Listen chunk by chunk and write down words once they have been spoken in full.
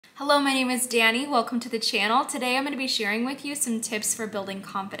Hello, my name is Dani. Welcome to the channel. Today I'm going to be sharing with you some tips for building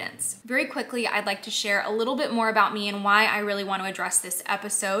confidence. Very quickly, I'd like to share a little bit more about me and why I really want to address this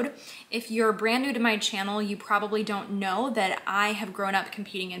episode. If you're brand new to my channel, you probably don't know that I have grown up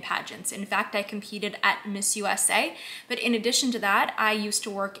competing in pageants. In fact, I competed at Miss USA, but in addition to that, I used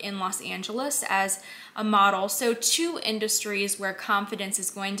to work in Los Angeles as a model. So two industries where confidence is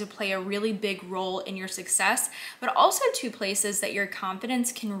going to play a really big role in your success, but also two places that your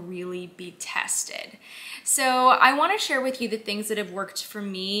confidence can really be tested. So I want to share with you the things that have worked for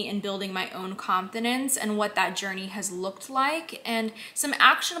me in building my own confidence and what that journey has looked like, and some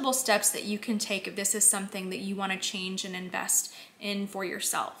actionable steps that you can take if this is something that you want to change and invest in for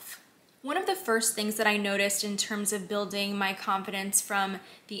yourself. One of the first things that I noticed in terms of building my confidence from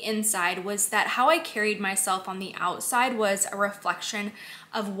the inside was that how I carried myself on the outside was a reflection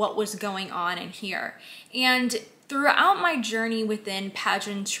of what was going on in here. And throughout my journey within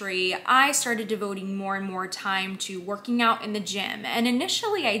pageantry, I started devoting more and more time to working out in the gym. And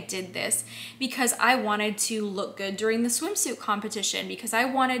initially I did this because I wanted to look good during the swimsuit competition, because I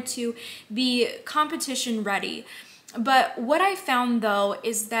wanted to be competition ready. But what I found though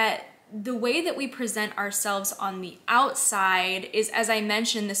is that the way that we present ourselves on the outside is, as I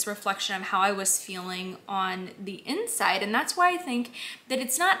mentioned, this reflection of how I was feeling on the inside. And that's why I think that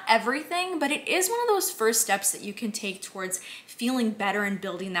it's not everything, but it is one of those first steps that you can take towards feeling better and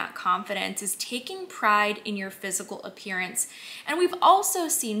building that confidence, is taking pride in your physical appearance. And we've also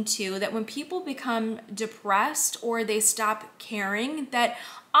seen too that when people become depressed or they stop caring, that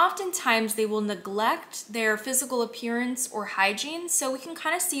oftentimes they will neglect their physical appearance or hygiene. So we can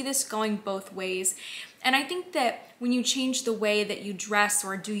kind of see this going both ways. And I think that when you change the way that you dress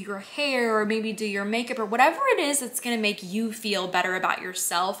or do your hair or maybe do your makeup or whatever it is that's going to make you feel better about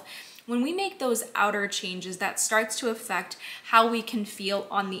yourself, when we make those outer changes, that starts to affect how we can feel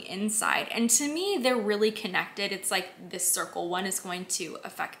on the inside. And to me, they're really connected. It's like this circle. One is going to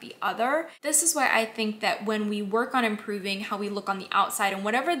affect the other. This is why I think that when we work on improving how we look on the outside, and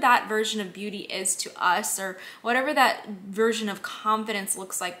whatever that version of beauty is to us, or whatever that version of confidence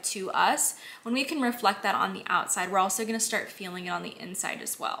looks like to us, when we can reflect that on the outside, we're also going to start feeling it on the inside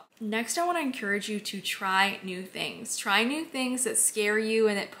as well. Next, I want to encourage you to try new things. Try new things that scare you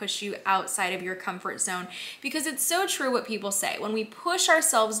and that push you outside of your comfort zone, because it's so true what people say. When we push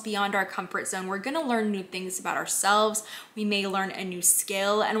ourselves beyond our comfort zone, we're going to learn new things about ourselves. We may learn a new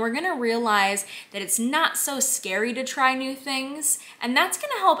skill, and we're going to realize that it's not so scary to try new things. And that's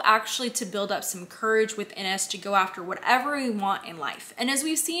going to help actually to build up some courage within us to go after whatever we want in life. And as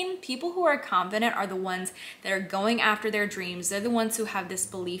we've seen, people who are confident are the ones that are going after their dreams. They're the ones who have this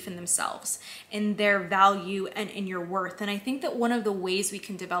belief in themselves, in their value, and in your worth. And I think that one of the ways we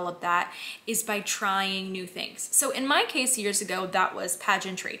can develop that is by trying new things. So in my case years ago, that was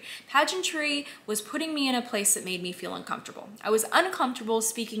pageantry. Pageantry was putting me in a place that made me feel uncomfortable. I was uncomfortable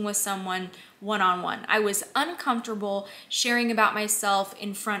speaking with someone one-on-one. I was uncomfortable sharing about myself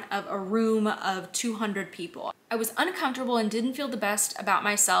in front of a room of 200 people. I was uncomfortable and didn't feel the best about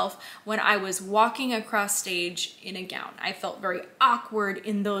myself when I was walking across stage in a gown. I felt very awkward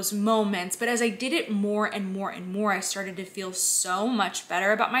in those moments, but as I did it more and more and more, I started to feel so much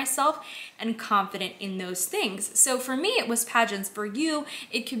better about myself and confident in those things. So for me, it was pageants. For you,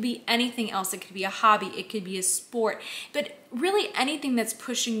 it could be anything else. It could be a hobby, it could be a sport, but really anything that's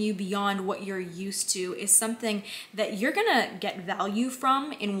pushing you beyond what you're used to is something that you're gonna get value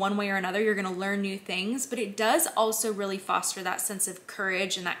from in one way or another. You're gonna learn new things, but it does also really foster that sense of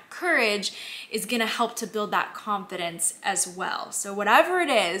courage, and that courage is gonna help to build that confidence as well. So whatever it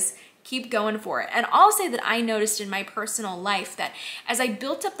is, keep going for it. And I'll say that I noticed in my personal life that as I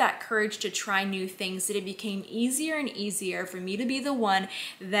built up that courage to try new things, that it became easier and easier for me to be the one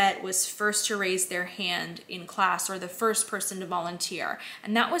that was first to raise their hand in class or the first person to volunteer.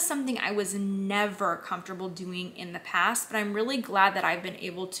 And that was something I was never comfortable doing in the past, but I'm really glad that I've been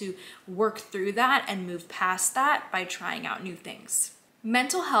able to work through that and move past that by trying out new things.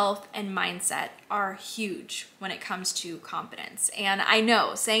 Mental health and mindset are huge when it comes to confidence. And I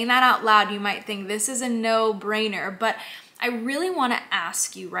know, saying that out loud, you might think this is a no-brainer, but I really want to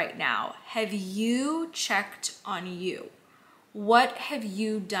ask you right now, have you checked on you? What have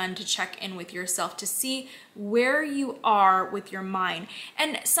you done to check in with yourself to see where you are with your mind?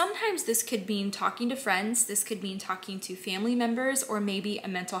 And sometimes this could mean talking to friends, this could mean talking to family members, or maybe a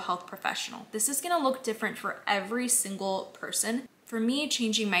mental health professional. This is going to look different for every single person. For me,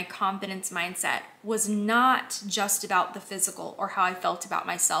 changing my confidence mindset was not just about the physical or how I felt about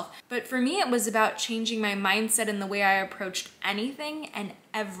myself, but for me, it was about changing my mindset and the way I approached anything and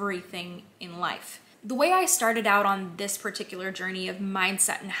everything in life. The way I started out on this particular journey of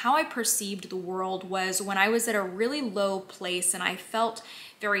mindset and how I perceived the world was when I was at a really low place and I felt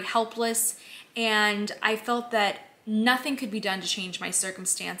very helpless, and I felt that nothing could be done to change my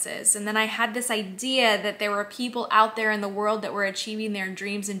circumstances. And then I had this idea that there were people out there in the world that were achieving their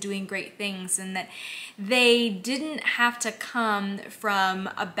dreams and doing great things, and that they didn't have to come from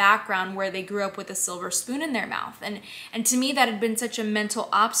a background where they grew up with a silver spoon in their mouth. And to me, that had been such a mental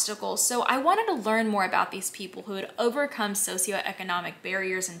obstacle. So I wanted to learn more about these people who had overcome socioeconomic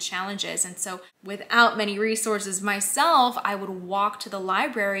barriers and challenges. And so without many resources myself, I would walk to the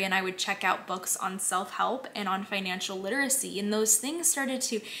library and I would check out books on self-help and on financial literacy. And those things started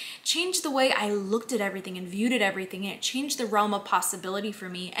to change the way I looked at everything and viewed at everything. And it changed the realm of possibility for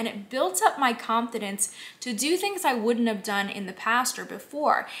me. And it built up my confidence to do things I wouldn't have done in the past or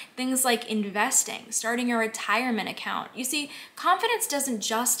before. Things like investing, starting a retirement account. You see, confidence doesn't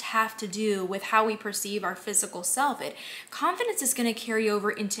just have to do with how we perceive our physical self. Confidence is going to carry over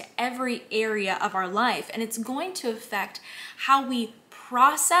into every area of our life, and it's going to affect how we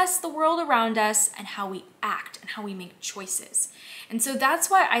process the world around us and how we act and how we make choices. And so that's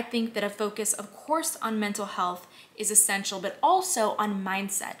why I think that a focus, of course, on mental health is essential, but also on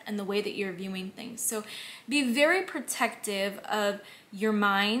mindset and the way that you're viewing things. So be very protective of your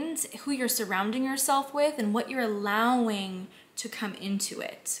mind, who you're surrounding yourself with, and what you're allowing to come into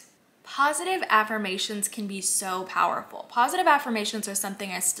it. Positive affirmations can be so powerful. Positive affirmations are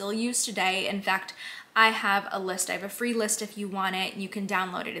something I still use today. In fact, I have a list. I have a free list if you want it. You can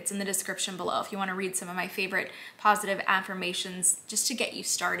download it. It's in the description below if you want to read some of my favorite positive affirmations just to get you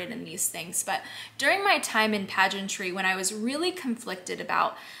started in these things. But during my time in pageantry, when I was really conflicted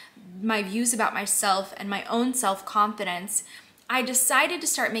about my views about myself and my own self-confidence, I decided to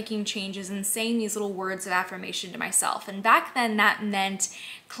start making changes and saying these little words of affirmation to myself. And back then that meant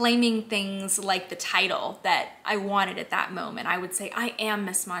claiming things like the title that I wanted at that moment. I would say, I am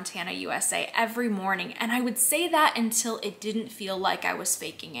Miss Montana USA every morning. And I would say that until it didn't feel like I was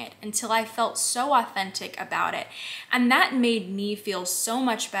faking it, until I felt so authentic about it. And that made me feel so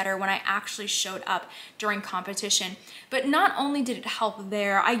much better when I actually showed up during competition. But not only did it help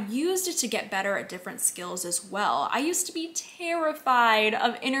there, I used it to get better at different skills as well. I used to be terrified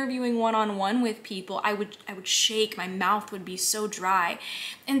of interviewing one-on-one with people. I would shake, my mouth would be so dry.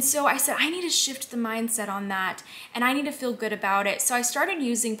 And so I said, I need to shift the mindset on that, and I need to feel good about it. So I started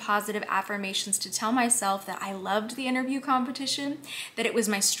using positive affirmations to tell myself that I loved the interview competition, that it was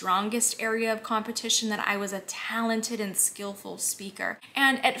my strongest area of competition, that I was a talented and skillful speaker.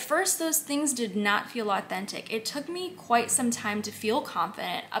 And at first, those things did not feel authentic. It took me quite some time to feel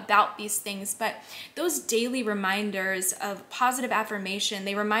confident about these things, but those daily reminders of positive affirmation,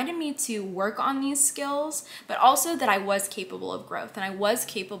 they reminded me to work on these skills, but also that I was capable of growth and I was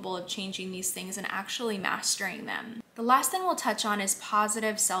capable of changing these things and actually mastering them. The last thing we'll touch on is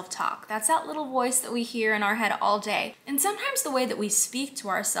positive self-talk. That's that little voice that we hear in our head all day. And sometimes the way that we speak to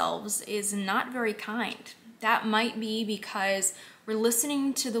ourselves is not very kind. That might be because we're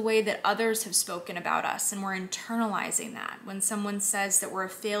listening to the way that others have spoken about us and we're internalizing that. When someone says that we're a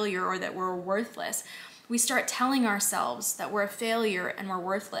failure or that we're worthless, we start telling ourselves that we're a failure and we're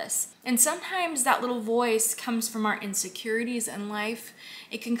worthless. And sometimes that little voice comes from our insecurities in life.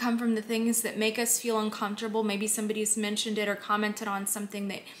 It can come from the things that make us feel uncomfortable. Maybe somebody's mentioned it or commented on something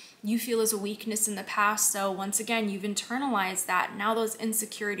that you feel is a weakness in the past. So once again, you've internalized that. Now those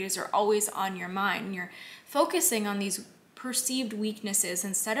insecurities are always on your mind. You're focusing on these perceived weaknesses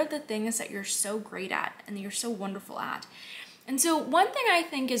instead of the things that you're so great at and that you're so wonderful at. And so one thing I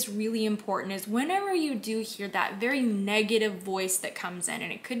think is really important is whenever you do hear that very negative voice that comes in,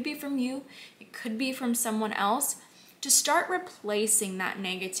 and it could be from you, it could be from someone else, to start replacing that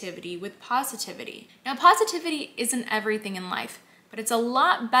negativity with positivity. Now, positivity isn't everything in life, but it's a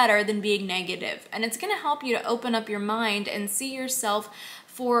lot better than being negative. And it's gonna help you to open up your mind and see yourself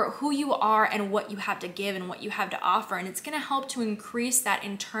for who you are and what you have to give and what you have to offer. And it's gonna help to increase that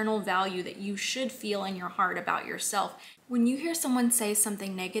internal value that you should feel in your heart about yourself. When you hear someone say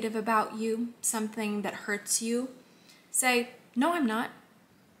something negative about you, something that hurts you, say, no, I'm not.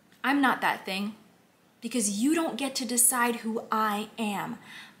 I'm not that thing. Because you don't get to decide who I am.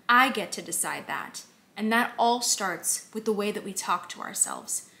 I get to decide that. And that all starts with the way that we talk to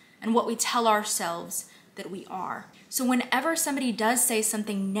ourselves and what we tell ourselves that we are. So whenever somebody does say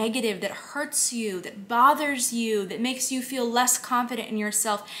something negative that hurts you, that bothers you, that makes you feel less confident in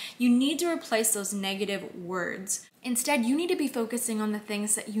yourself, you need to replace those negative words Instead, you need to be focusing on the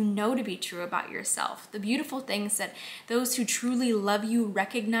things that you know to be true about yourself, the beautiful things that those who truly love you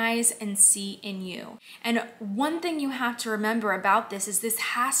recognize and see in you. And one thing you have to remember about this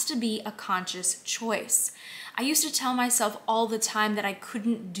has to be a conscious choice. I used to tell myself all the time that I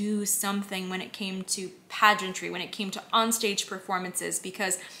couldn't do something when it came to pageantry, when it came to onstage performances,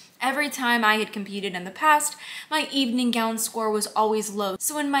 because every time I had competed in the past, my evening gown score was always low.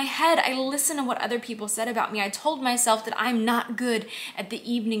 So in my head, I listened to what other people said about me. I told myself that I'm not good at the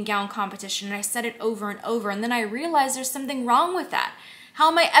evening gown competition, and I said it over and over, and then I realized there's something wrong with that. How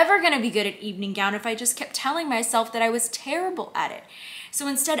am I ever gonna be good at evening gown if I just kept telling myself that I was terrible at it? So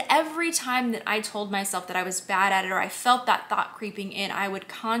instead, every time that I told myself that I was bad at it or I felt that thought creeping in, I would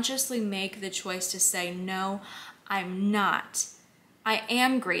consciously make the choice to say, no, I'm not. I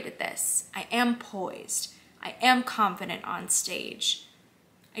am great at this. I am poised. I am confident on stage.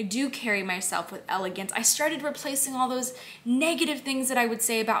 I do carry myself with elegance. I started replacing all those negative things that I would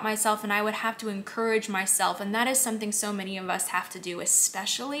say about myself, and I would have to encourage myself. And that is something so many of us have to do,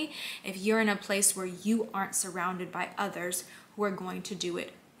 especially if you're in a place where you aren't surrounded by others who are going to do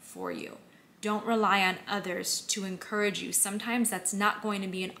it for you. Don't rely on others to encourage you. Sometimes that's not going to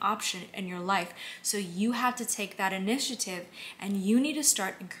be an option in your life. So you have to take that initiative and you need to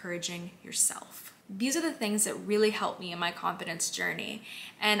start encouraging yourself. These are the things that really helped me in my confidence journey.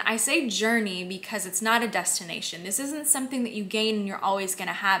 And I say journey because it's not a destination. This isn't something that you gain and you're always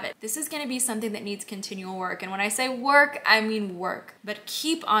gonna have it. This is gonna be something that needs continual work. And when I say work, I mean work. But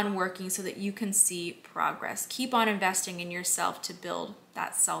keep on working so that you can see progress. Keep on investing in yourself to build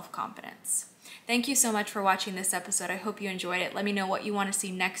that self-confidence. Thank you so much for watching this episode. I hope you enjoyed it. Let me know what you want to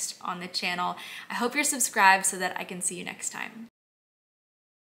see next on the channel. I hope you're subscribed so that I can see you next time.